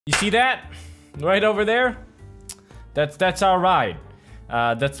You see that? Right over there? That's our ride.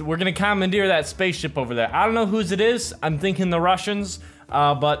 We're gonna commandeer that spaceship over there. I don't know whose it is. I'm thinking the Russians.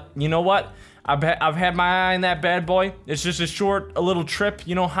 But you know what? I've had my eye on that bad boy. It's just a little trip,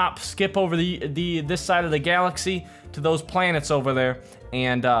 you know, hop, skip over this side of the galaxy to those planets over there,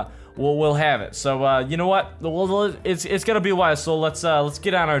 and we'll have it. So you know what? It's gonna be a while. So let's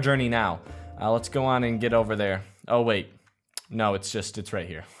get on our journey now. Let's go on and get over there. Oh wait, no, it's right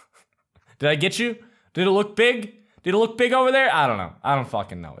here. Did I get you? Did it look big? Did it look big over there? I don't know. I don't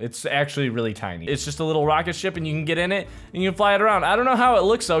fucking know. It's actually really tiny. It's just a little rocket ship and you can get in it and you can fly it around. I don't know how it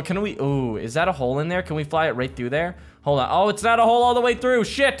looks though. Can we, ooh, is that a hole in there? Can we fly it right through there? Hold on. Oh, it's not a hole all the way through.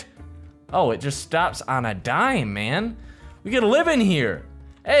 Shit. Oh, it just stops on a dime, man. We can live in here.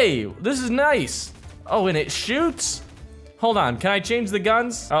 Hey, this is nice. Oh, and it shoots? Hold on. Can I change the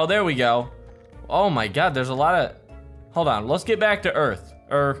guns? Oh, there we go. Oh my God, there's a lot of, hold on. Let's get back to Earth.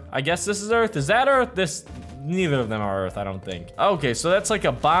 I guess this is Earth. Is that Earth? Neither of them are Earth, I don't think. Okay, so that's like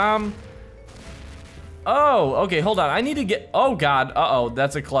a bomb. Oh, okay, hold on. I need to get, oh God, uh-oh,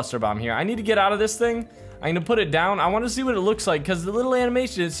 that's a cluster bomb here. I need to get out of this thing. I'm gonna put it down. I wanna see what it looks like, because the little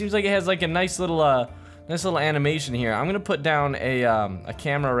animation, it seems like it has like a nice little animation here. I'm gonna put down a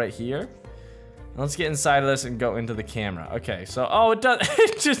camera right here. Let's get inside of this and go into the camera. Okay, so, oh, it does,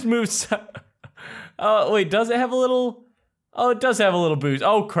 it just moves. Oh, wait, does it have a little, oh, it does have a little boost.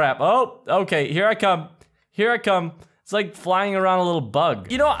 Oh, crap. Oh, okay, here I come. Here I come. It's like flying around a little bug.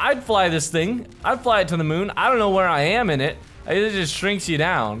 You know, I'd fly this thing. I'd fly it to the moon. I don't know where I am in it. It just shrinks you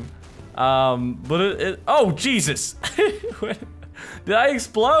down. But oh, Jesus. Did I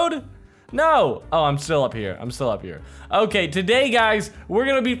explode? No. Oh, I'm still up here. I'm still up here. Okay, today, guys, we're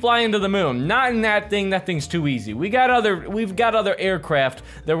gonna be flying to the moon. Not in that thing. That thing's too easy. We've got other aircraft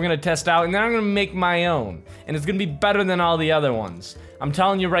that we're gonna test out, and then I'm gonna make my own. And it's gonna be better than all the other ones. I'm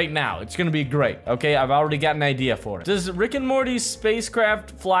telling you right now, it's gonna be great, okay? I've already got an idea for it. Does Rick and Morty's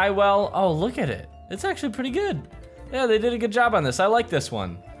spacecraft fly well? Oh, look at it. It's actually pretty good. Yeah, they did a good job on this. I like this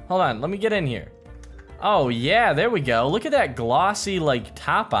one. Hold on, let me get in here. Oh yeah, there we go. Look at that glossy like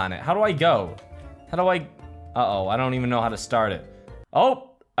top on it. How do I go? How do I, uh-oh, I don't even know how to start it.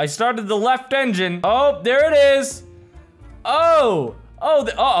 Oh, I started the left engine. Oh, there it is. Oh,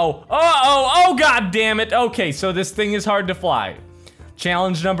 oh, God damn it. Okay, so this thing is hard to fly.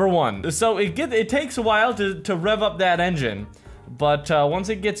 Challenge number 1. So it takes a while to rev up that engine, but once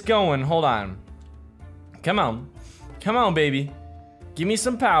it gets going, hold on. Come on, baby. Give me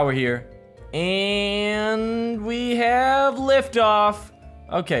some power here. And we have liftoff.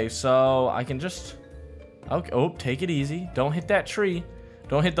 Okay, so I can just, okay, oh, take it easy. Don't hit that tree.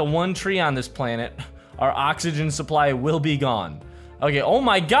 Don't hit the one tree on this planet. Our oxygen supply will be gone. Okay, oh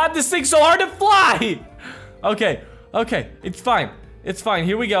my God, this thing's so hard to fly. Okay, it's fine. It's fine,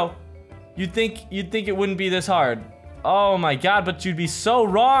 here we go. You'd think it wouldn't be this hard. Oh my God, but you'd be so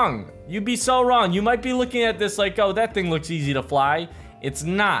wrong. You'd be so wrong. You might be looking at this like, oh, that thing looks easy to fly. It's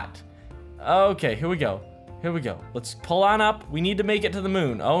not. Okay, here we go. Here we go. Let's pull on up. We need to make it to the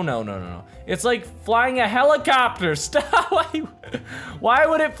moon. Oh, no. It's like flying a helicopter. Stop. Why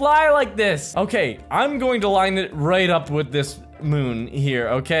would it fly like this? Okay, I'm going to line it right up with this moon here,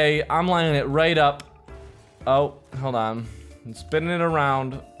 okay? I'm lining it right up. Oh, hold on. I'm spinning it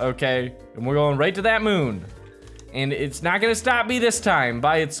around, okay? And we're going right to that moon. And it's not gonna stop me this time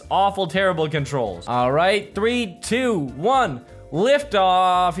by its awful, terrible controls. All right, 3, 2, 1, lift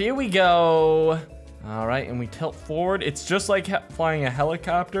off. Here we go. All right, and we tilt forward. It's just like flying a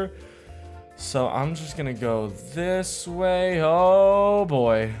helicopter. So I'm just gonna go this way. Oh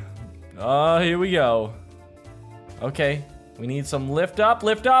boy. Oh, here we go. Okay, we need some lift up,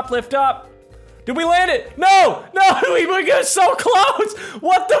 lift up, lift up. Did we land it? No, we got so close.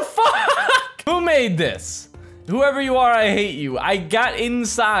 What the fuck? Who made this? Whoever you are, I hate you. I got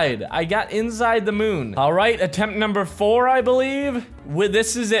inside the moon. All right, attempt number 4, I believe.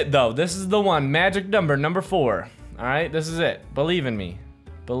 This is it though. This is the one, magic number 4. All right, this is it. Believe in me.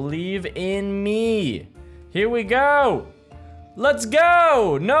 Believe in me. Here we go. Let's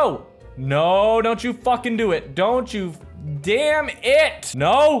go. No, don't you fucking do it. Don't you, damn it.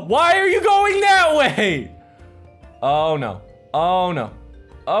 No, why are you going that way? Oh no,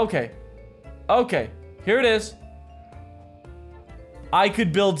 okay, here it is. I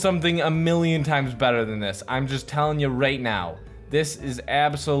could build something 1,000,000 times better than this. I'm just telling you right now. This is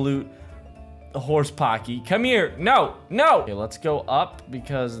absolute horse pocky. Come here. No. Okay, let's go up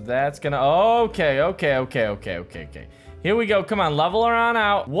because that's gonna, okay. Here we go. Come on, level her on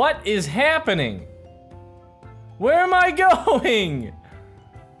out. What is happening? Where am I going?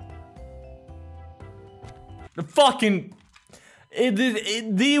 The fucking,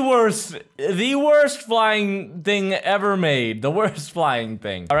 The worst flying thing ever made. The worst flying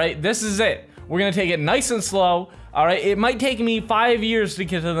thing. All right, this is it. We're gonna take it nice and slow. All right, it might take me 5 years to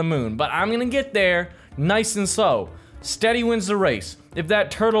get to the moon, but I'm gonna get there nice and slow. Steady wins the race. If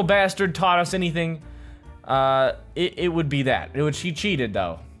that turtle bastard taught us anything, it would be that. He cheated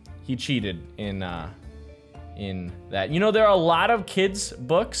though. He cheated in that. You know, there are a lot of kids'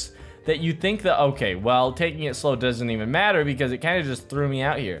 books that you think that, okay, well, taking it slow doesn't even matter because it kind of just threw me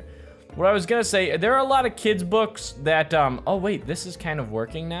out here. What I was gonna say, there are a lot of kids' books that, oh wait, this is kind of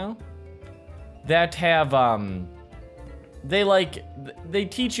working now. That have, they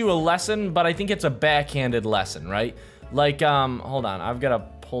teach you a lesson, but I think it's a backhanded lesson, right? Like, hold on, I've gotta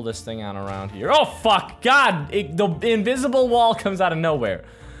pull this thing on around here. Oh, fuck, God, the invisible wall comes out of nowhere.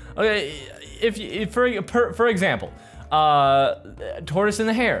 Okay, for example, Tortoise and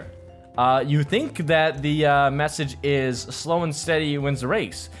the Hare. You think that the message is slow and steady wins the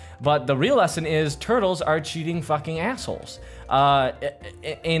race, but the real lesson is turtles are cheating fucking assholes.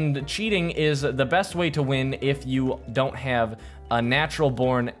 And cheating is the best way to win if you don't have a natural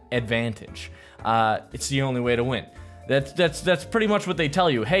born advantage. It's the only way to win. That's pretty much what they tell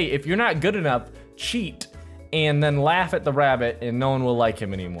you. Hey, if you're not good enough, cheat. And then laugh at the rabbit and no one will like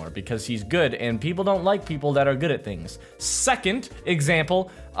him anymore because he's good and people don't like people that are good at things. Second example,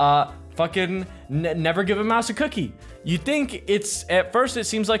 fucking never give a mouse a cookie. You think it's, at first it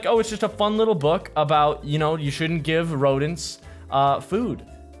seems like, oh, it's just a fun little book about, you know, you shouldn't give rodents food.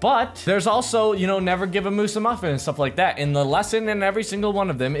 But there's also, you know, never give a moose a muffin and stuff like that. And the lesson in every single one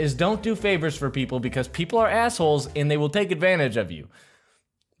of them is don't do favors for people because people are assholes and they will take advantage of you.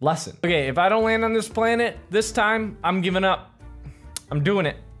 Lesson. Okay, if I don't land on this planet this time, I'm giving up. I'm doing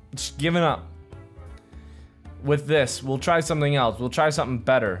it. Just giving up. With this, we'll try something else. We'll try something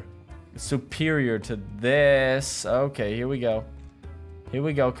better. Superior to this. Okay, here we go. Here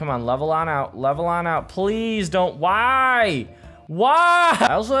we go. Come on, level on out. Level on out. Please don't. Why? Why?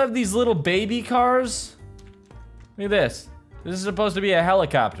 I also have these little baby cars. Look at this. This is supposed to be a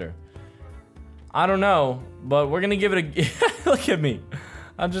helicopter. I don't know, but we're gonna give it a... Look at me.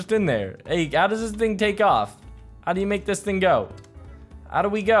 I'm just in there. Hey, how does this thing take off? How do you make this thing go? How do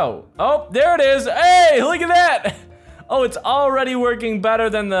we go? Oh, there it is. Hey, look at that. Oh, it's already working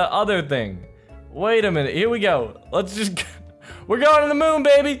better than the other thing. Wait a minute. Here we go. Let's just... We're going to the moon,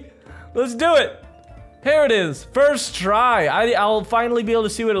 baby. Let's do it. Here it is. First try. I'll finally be able to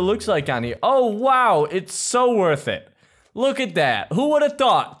see what it looks like on here. Oh, wow. It's so worth it. Look at that. Who would have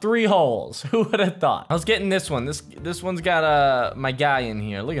thought? 3 holes. Who would have thought? I was getting this one. This one's got my guy in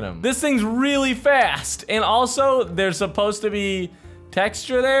here. Look at him. This thing's really fast. And also, there's supposed to be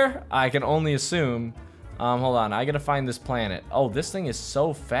texture there. I can only assume. Hold on. I gotta find this planet. Oh, this thing is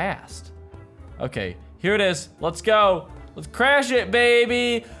so fast. Okay, here it is. Let's go. Let's crash it,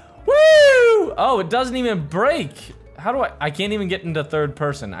 baby. Woo! Oh, it doesn't even break. How do I can't even get into third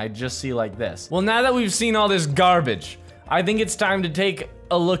person. I just see like this. Well, now that we've seen all this garbage, I think it's time to take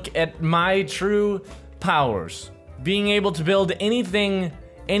a look at my true powers. Being able to build anything,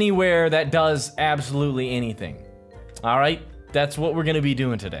 anywhere that does absolutely anything. All right, that's what we're gonna be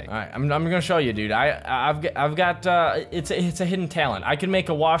doing today. All right, I'm gonna show you, dude. I've got it's a hidden talent. I can make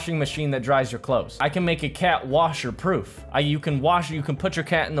a washing machine that dries your clothes. I can make a cat washer proof. You can put your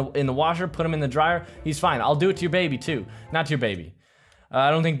cat in the washer, put him in the dryer. He's fine. I'll do it to your baby too, not to your baby. I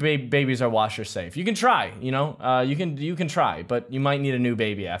don't think babies are washer safe. You can try, you know, you can try, but you might need a new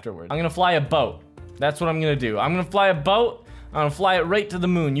baby afterwards. I'm gonna fly a boat. That's what I'm gonna do. I'm gonna fly a boat. I'm gonna fly it right to the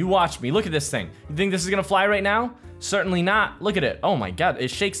moon. You watch me. Look at this thing. You think this is gonna fly right now? Certainly not. Look at it. Oh my God,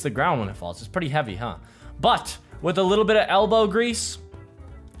 it shakes the ground when it falls. It's pretty heavy, huh? But with a little bit of elbow grease,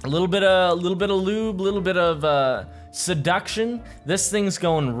 a little bit of lube, a little bit of seduction, this thing's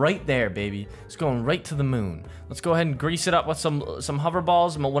going right there, baby. It's going right to the moon. Let's go ahead and grease it up with some hover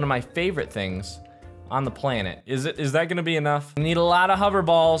balls. One of my favorite things on the planet. Is that gonna be enough? We need a lot of hover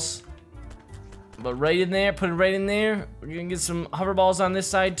balls. But right in there, put it right in there. We're gonna get some hover balls on this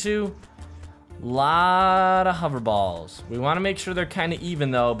side too. Lot of hover balls. We wanna make sure they're kinda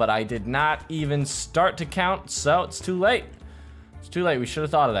even though, but I did not even start to count, so it's too late. It's too late, we should have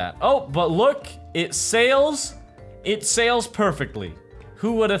thought of that. Oh, but look, it sails perfectly.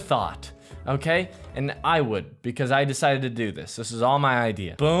 Who would have thought? Okay, and I would, because I decided to do this. This is all my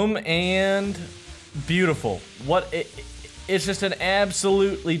idea. Boom, and beautiful. It's just an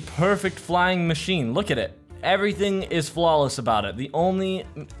absolutely perfect flying machine. Look at it. Everything is flawless about it. The only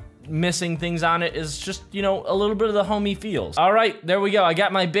missing things on it is just, you know, a little bit of the homey feels. All right, there we go. I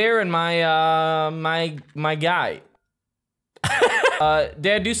got my bear and my guy.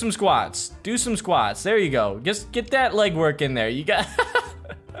 Dad, do some squats. Do some squats. There you go. Just get that leg work in there. You got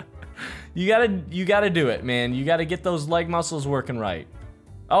you gotta do it, man. You gotta get those leg muscles working right.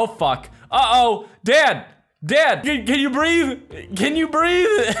 Oh fuck. Uh-oh. Dad! Dad! Can you breathe? Can you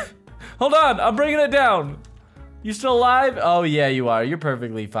breathe? Hold on, I'm bringing it down. You still alive? Oh yeah, you are. You're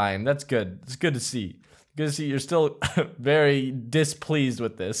perfectly fine. That's good. It's good to see. Good to see you're still very displeased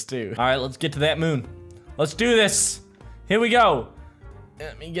with this too. All right, let's get to that moon. Let's do this. Here we go.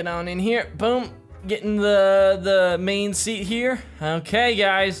 Let me get on in here. Boom. Get in the main seat here. Okay,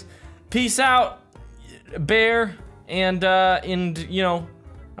 guys. Peace out, bear. And you know,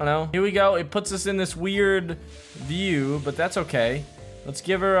 I don't know. Here we go. It puts us in this weird view, but that's okay. Let's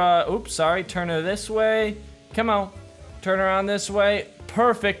give her oops, sorry. Turn her this way. Come on. Turn her on this way.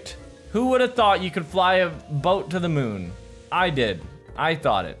 Perfect. Who would have thought you could fly a boat to the moon? I did. I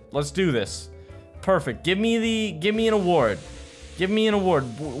thought it. Let's do this. Perfect. Give me an award. Give me an award.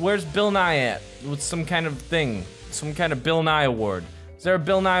 Where's Bill Nye at? With some kind of thing. Some kind of Bill Nye award. Is there a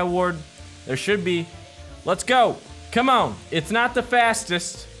Bill Nye award? There should be. Let's go. Come on. It's not the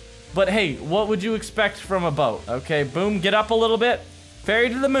fastest, but hey, what would you expect from a boat? Okay, boom, get up a little bit. Ferry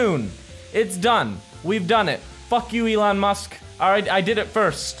to the moon. It's done. We've done it. Fuck you, Elon Musk. All right, I did it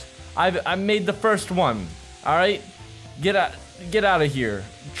first. I made the first one. All right, get out of here.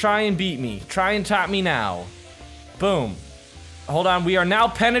 Try and beat me. Try and top me now. Boom. Hold on. We are now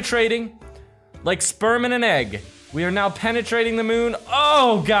penetrating like sperm in an egg. We are now penetrating the moon.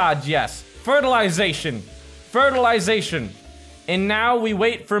 Oh God, yes. Fertilization. Fertilization. And now we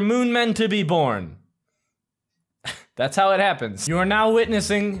wait for moon men to be born. That's how it happens. You are now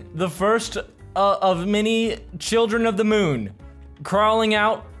witnessing the first of many children of the moon crawling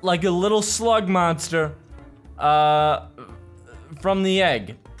out like a little slug monster from the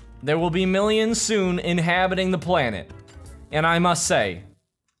egg. There will be millions soon inhabiting the planet. And I must say,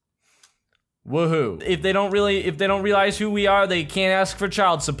 woohoo. If they don't realize who we are, they can't ask for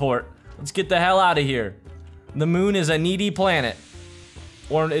child support. Let's get the hell out of here. The moon is a needy planet.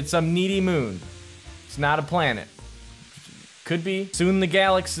 Or it's a needy moon. It's not a planet. Could be. Soon the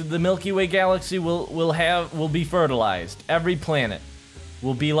galaxy, the Milky Way galaxy will be fertilized. Every planet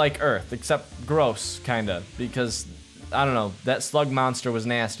will be like Earth, except gross, kinda, because I don't know, that slug monster was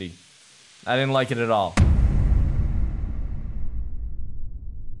nasty. I didn't like it at all.